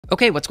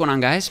Okay, what's going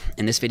on, guys?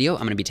 In this video, I'm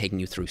going to be taking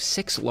you through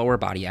 6 lower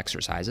body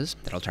exercises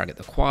that'll target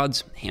the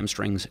quads,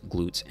 hamstrings,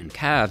 glutes, and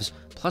calves,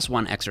 plus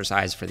 1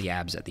 exercise for the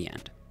abs at the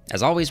end.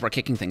 As always, we're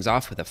kicking things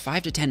off with a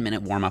 5 to 10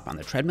 minute warm-up on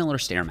the treadmill or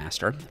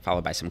Stairmaster,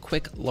 followed by some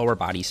quick lower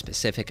body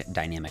specific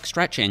dynamic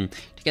stretching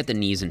to get the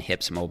knees and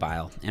hips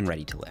mobile and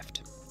ready to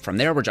lift. From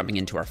there, we're jumping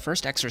into our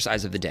first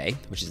exercise of the day,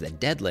 which is the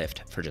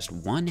deadlift for just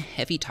 1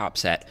 heavy top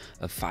set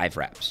of 5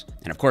 reps.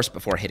 And of course,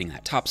 before hitting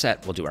that top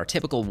set, we'll do our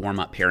typical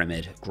warm-up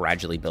pyramid,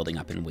 gradually building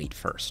up in weight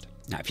first.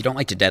 Now, if you don't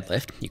like to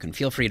deadlift, you can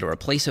feel free to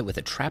replace it with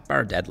a trap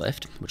bar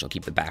deadlift, which will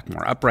keep the back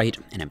more upright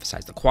and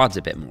emphasize the quads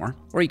a bit more.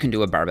 Or you can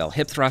do a barbell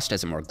hip thrust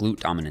as a more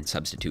glute-dominant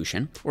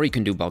substitution. Or you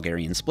can do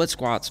Bulgarian split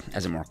squats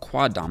as a more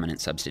quad-dominant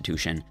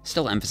substitution,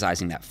 still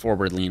emphasizing that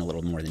forward lean a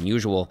little more than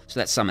usual, so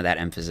that some of that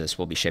emphasis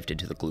will be shifted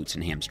to the glutes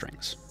and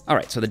hamstrings.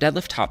 Alright, so the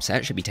deadlift top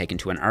set should be taken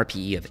to an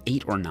RPE of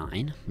 8 or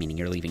 9, meaning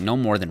you're leaving no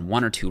more than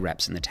 1 or 2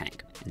 reps in the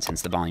tank. And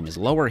since the volume is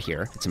lower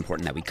here, it's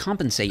important that we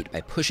compensate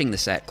by pushing the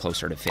set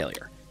closer to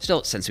failure.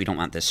 Still, since we don't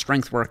want this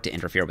strength work to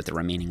interfere with the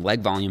remaining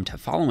leg volume to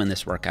follow in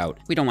this workout,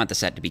 we don't want the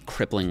set to be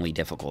cripplingly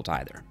difficult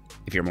either.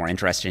 If you're more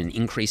interested in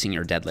increasing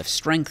your deadlift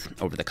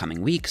strength over the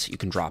coming weeks, you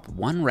can drop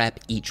 1 rep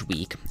each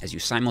week as you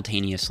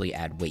simultaneously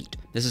add weight.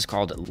 This is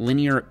called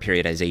linear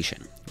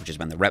periodization, which is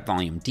when the rep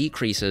volume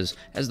decreases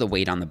as the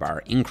weight on the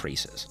bar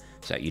increases.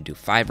 So you do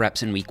 5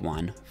 reps in week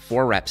 1,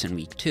 4 reps in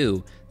week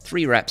 2,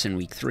 3 reps in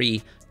week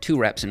 3, 2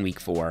 reps in week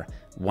 4,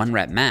 1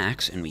 rep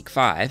max in week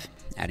 5,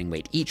 adding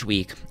weight each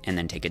week, and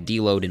then take a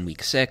deload in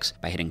week 6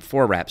 by hitting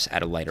 4 reps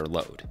at a lighter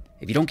load.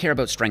 If you don't care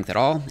about strength at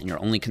all, and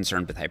you're only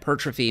concerned with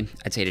hypertrophy,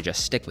 I'd say to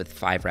just stick with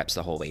 5 reps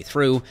the whole way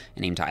through,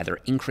 and aim to either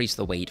increase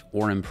the weight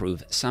or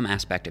improve some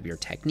aspect of your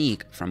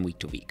technique from week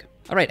to week.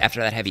 Alright, after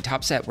that heavy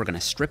top set, we're going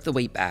to strip the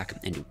weight back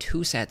and do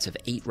 2 sets of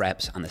 8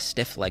 reps on the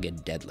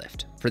stiff-legged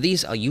deadlift. For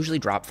these, I'll usually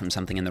drop from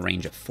something in the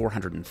range of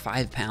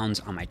 405 pounds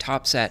on my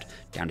top set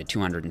down to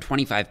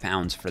 225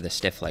 pounds for the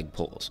stiff leg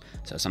pulls.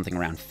 So something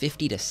around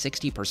 50 to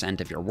 60%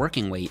 of your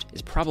working weight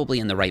is probably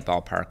in the right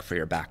ballpark for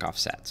your back-off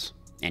sets.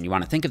 And you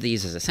want to think of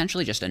these as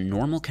essentially just a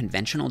normal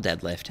conventional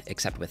deadlift,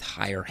 except with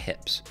higher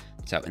hips.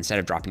 So instead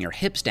of dropping your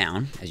hips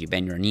down as you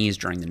bend your knees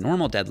during the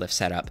normal deadlift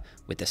setup,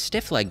 with the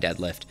stiff leg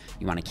deadlift,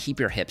 you want to keep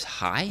your hips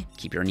high,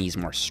 keep your knees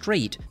more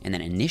straight, and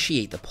then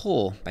initiate the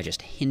pull by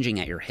just hinging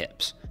at your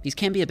hips. These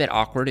can be a bit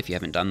awkward if you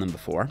haven't done them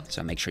before,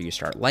 so make sure you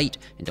start light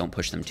and don't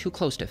push them too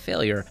close to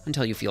failure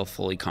until you feel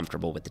fully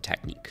comfortable with the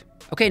technique.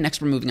 Okay,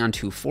 next we're moving on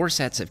to 4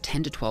 sets of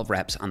 10 to 12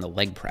 reps on the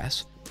leg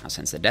press. Now,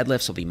 since the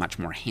deadlifts will be much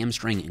more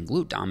hamstring and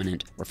glute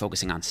dominant, we're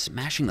focusing on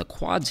smashing the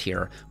quads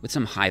here with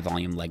some high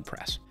volume leg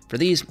press. For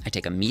these, I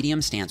take a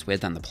medium stance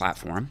width on the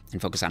platform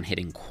and focus on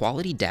hitting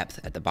quality depth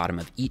at the bottom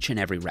of each and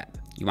every rep.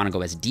 You want to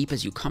go as deep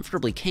as you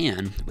comfortably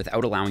can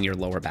without allowing your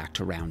lower back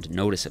to round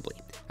noticeably.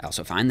 I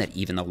also find that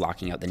even though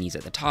locking out the knees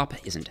at the top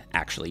isn't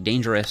actually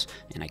dangerous,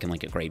 and I can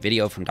link a great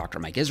video from Dr.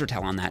 Mike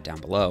Israetel on that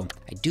down below,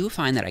 I do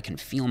find that I can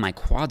feel my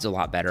quads a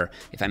lot better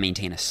if I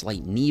maintain a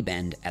slight knee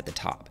bend at the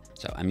top.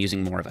 So I'm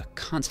using more of a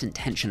constant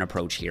tension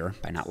approach here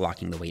by not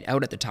locking the weight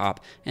out at the top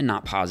and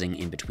not pausing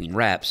in between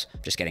reps,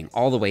 just getting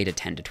all the way to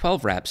 10 to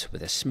 12 reps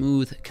with a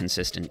smooth,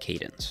 consistent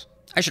cadence.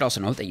 I should also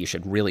note that you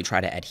should really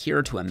try to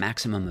adhere to a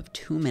maximum of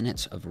 2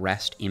 minutes of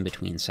rest in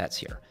between sets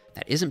here.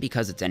 That isn't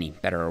because it's any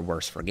better or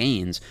worse for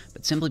gains,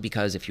 but simply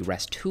because if you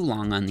rest too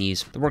long on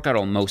these, the workout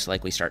will most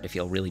likely start to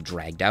feel really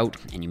dragged out,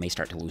 and you may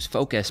start to lose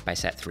focus by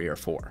set 3 or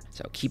 4.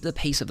 So keep the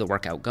pace of the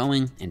workout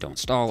going, and don't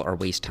stall or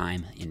waste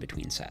time in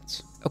between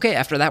sets. Okay,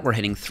 after that, we're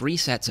hitting 3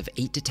 sets of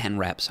 8 to 10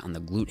 reps on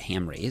the glute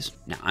ham raise.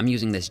 Now, I'm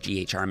using this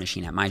GHR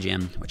machine at my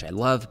gym, which I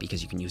love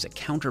because you can use a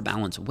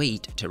counterbalance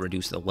weight to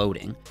reduce the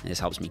loading, and this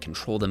helps me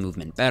control the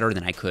movement better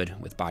than I could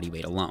with body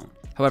weight alone.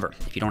 However,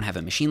 if you don't have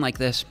a machine like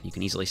this, you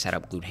can easily set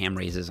up glute ham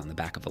raises on the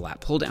back of a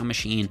lat pull-down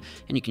machine,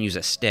 and you can use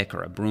a stick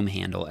or a broom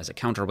handle as a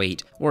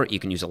counterweight, or you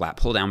can use a lat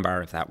pull-down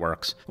bar if that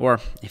works, or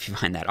if you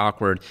find that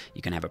awkward,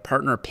 you can have a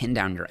partner pin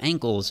down your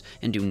ankles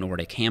and do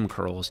Nordic ham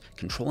curls,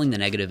 controlling the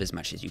negative as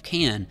much as you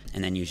can,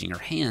 and then using your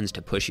hands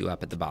to push you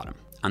up at the bottom.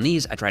 On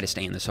these, I try to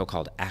stay in the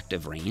so-called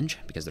active range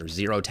because there's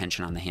 0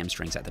 tension on the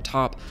hamstrings at the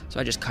top, so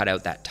I just cut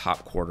out that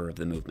top quarter of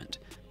the movement.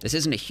 This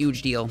isn't a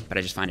huge deal, but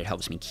I just find it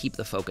helps me keep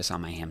the focus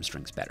on my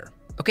hamstrings better.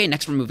 Okay,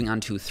 next we're moving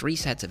on to 3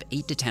 sets of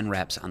 8 to 10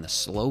 reps on the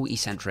slow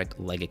eccentric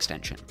leg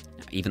extension.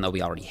 Now, even though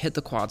we already hit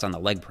the quads on the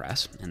leg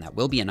press, and that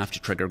will be enough to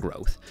trigger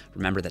growth,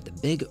 remember that the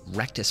big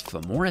rectus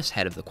femoris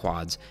head of the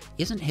quads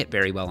isn't hit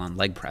very well on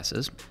leg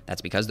presses.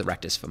 That's because the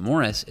rectus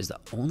femoris is the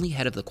only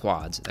head of the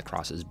quads that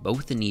crosses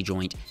both the knee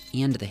joint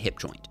and the hip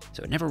joint,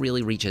 so it never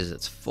really reaches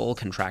its full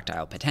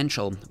contractile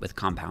potential with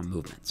compound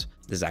movements.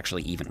 This is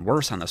actually even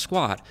worse on the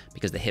squat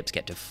because the hips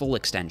get to full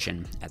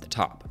extension at the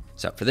top.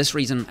 So for this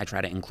reason, I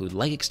try to include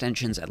leg extension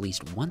extensions at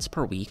least once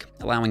per week,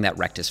 allowing that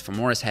rectus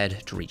femoris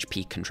head to reach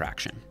peak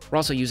contraction. We're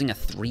also using a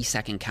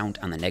 3-second count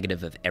on the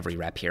negative of every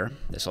rep here.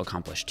 This will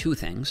accomplish two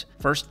things.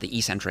 First, the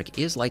eccentric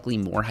is likely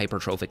more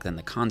hypertrophic than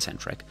the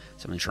concentric,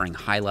 so ensuring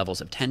high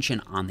levels of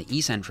tension on the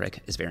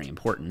eccentric is very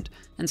important.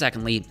 And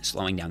secondly,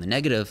 slowing down the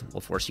negative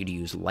will force you to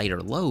use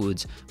lighter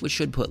loads, which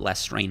should put less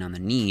strain on the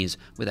knees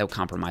without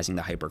compromising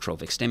the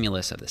hypertrophic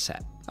stimulus of the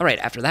set. All right,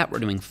 after that, we're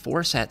doing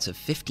 4 sets of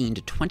 15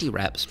 to 20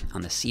 reps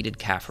on the seated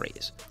calf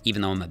raise.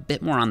 Even though I'm a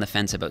bit more on the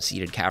fence about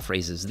seated calf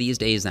raises these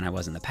days than I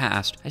was in the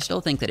past, I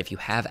still think that if you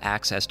have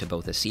access to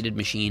both a seated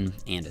machine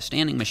and a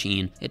standing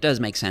machine, it does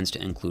make sense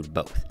to include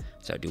both.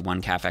 So do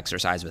one calf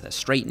exercise with a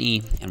straight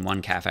knee and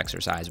one calf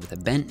exercise with a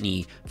bent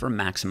knee for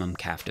maximum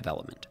calf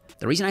development.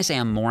 The reason I say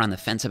I'm more on the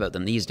fence about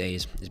them these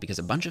days is because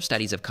a bunch of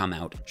studies have come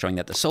out showing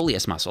that the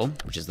soleus muscle,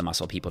 which is the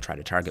muscle people try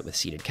to target with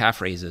seated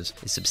calf raises,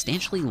 is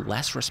substantially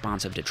less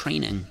responsive to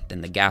training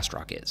than the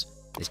gastroc is.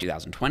 This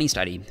 2020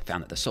 study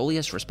found that the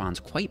soleus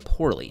responds quite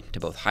poorly to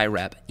both high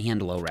rep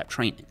and low rep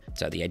training.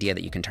 So the idea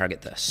that you can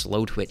target the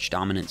slow twitch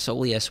dominant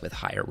soleus with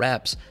higher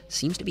reps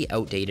seems to be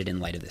outdated in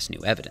light of this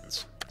new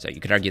evidence. So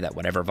you could argue that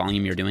whatever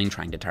volume you're doing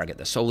trying to target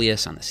the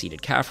soleus on the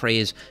seated calf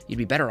raise, you'd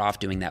be better off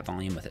doing that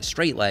volume with a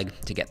straight leg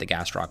to get the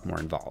gastroc more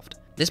involved.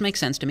 This makes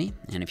sense to me,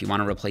 and if you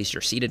want to replace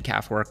your seated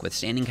calf work with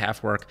standing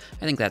calf work,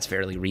 I think that's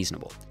fairly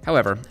reasonable.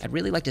 However, I'd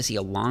really like to see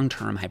a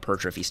long-term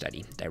hypertrophy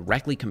study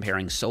directly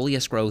comparing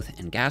soleus growth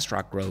and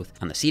gastroc growth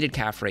on the seated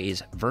calf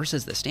raise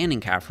versus the standing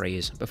calf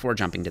raise before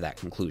jumping to that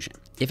conclusion.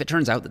 If it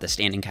turns out that the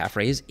standing calf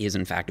raise is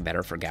in fact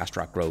better for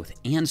gastroc growth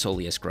and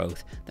soleus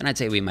growth, then I'd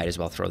say we might as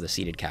well throw the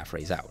seated calf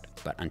raise out.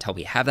 But until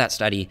we have that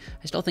study,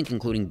 I still think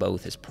including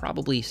both is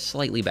probably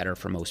slightly better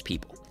for most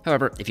people.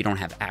 However, if you don't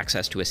have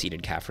access to a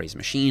seated calf raise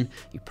machine,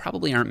 you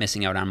probably aren't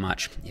missing out on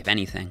much, if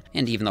anything.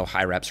 And even though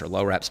high reps or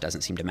low reps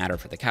doesn't seem to matter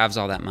for the calves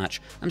all that much,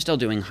 I'm still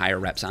doing higher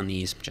reps on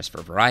these just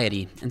for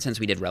variety, and since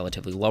we did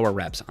relatively lower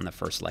reps on the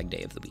first leg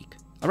day of the week.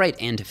 All right,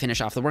 and to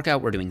finish off the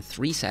workout, we're doing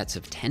 3 sets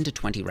of 10 to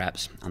 20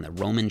 reps on the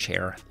Roman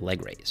chair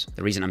leg raise.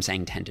 The reason I'm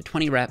saying 10 to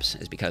 20 reps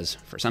is because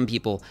for some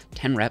people,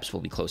 10 reps will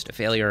be close to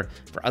failure.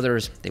 For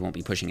others, they won't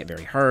be pushing it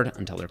very hard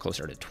until they're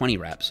closer to 20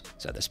 reps.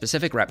 So the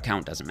specific rep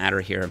count doesn't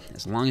matter here,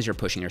 as long as you're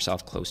pushing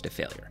yourself close to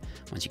failure.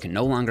 Once you can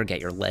no longer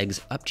get your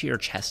legs up to your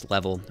chest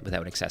level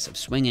without excessive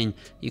swinging,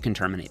 you can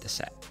terminate the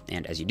set.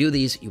 And as you do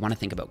these, you want to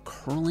think about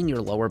curling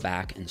your lower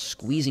back and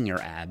squeezing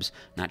your abs,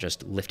 not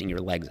just lifting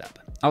your legs up.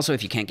 Also,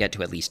 if you can't get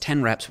to at least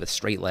 10 reps with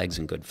straight legs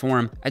in good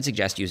form, I'd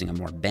suggest using a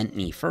more bent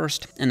knee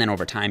first, and then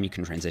over time you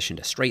can transition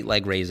to straight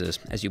leg raises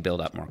as you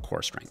build up more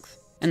core strength.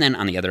 And then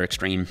on the other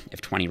extreme, if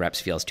 20 reps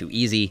feels too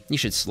easy, you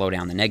should slow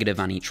down the negative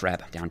on each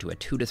rep down to a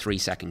 2 to 3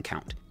 second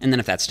count. And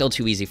then if that's still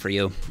too easy for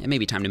you, it may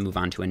be time to move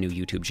on to a new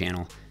YouTube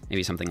channel,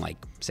 maybe something like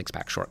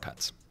six-pack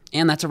shortcuts.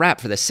 And that's a wrap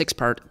for the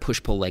 6-part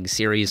push-pull leg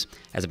series.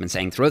 As I've been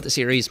saying throughout the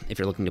series, if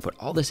you're looking to put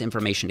all this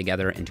information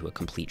together into a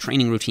complete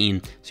training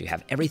routine so you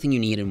have everything you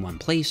need in one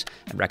place,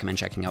 I'd recommend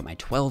checking out my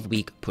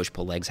 12-week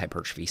push-pull legs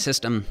hypertrophy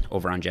system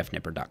over on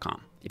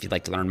jeffnippard.com. If you'd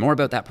like to learn more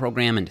about that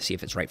program and to see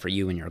if it's right for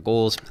you and your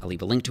goals, I'll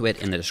leave a link to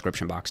it in the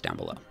description box down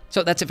below.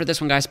 So that's it for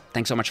this one, guys.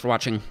 Thanks so much for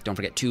watching. Don't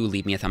forget to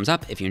leave me a thumbs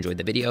up if you enjoyed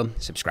the video,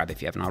 subscribe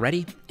if you haven't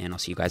already, and I'll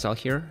see you guys all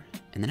here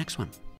in the next one.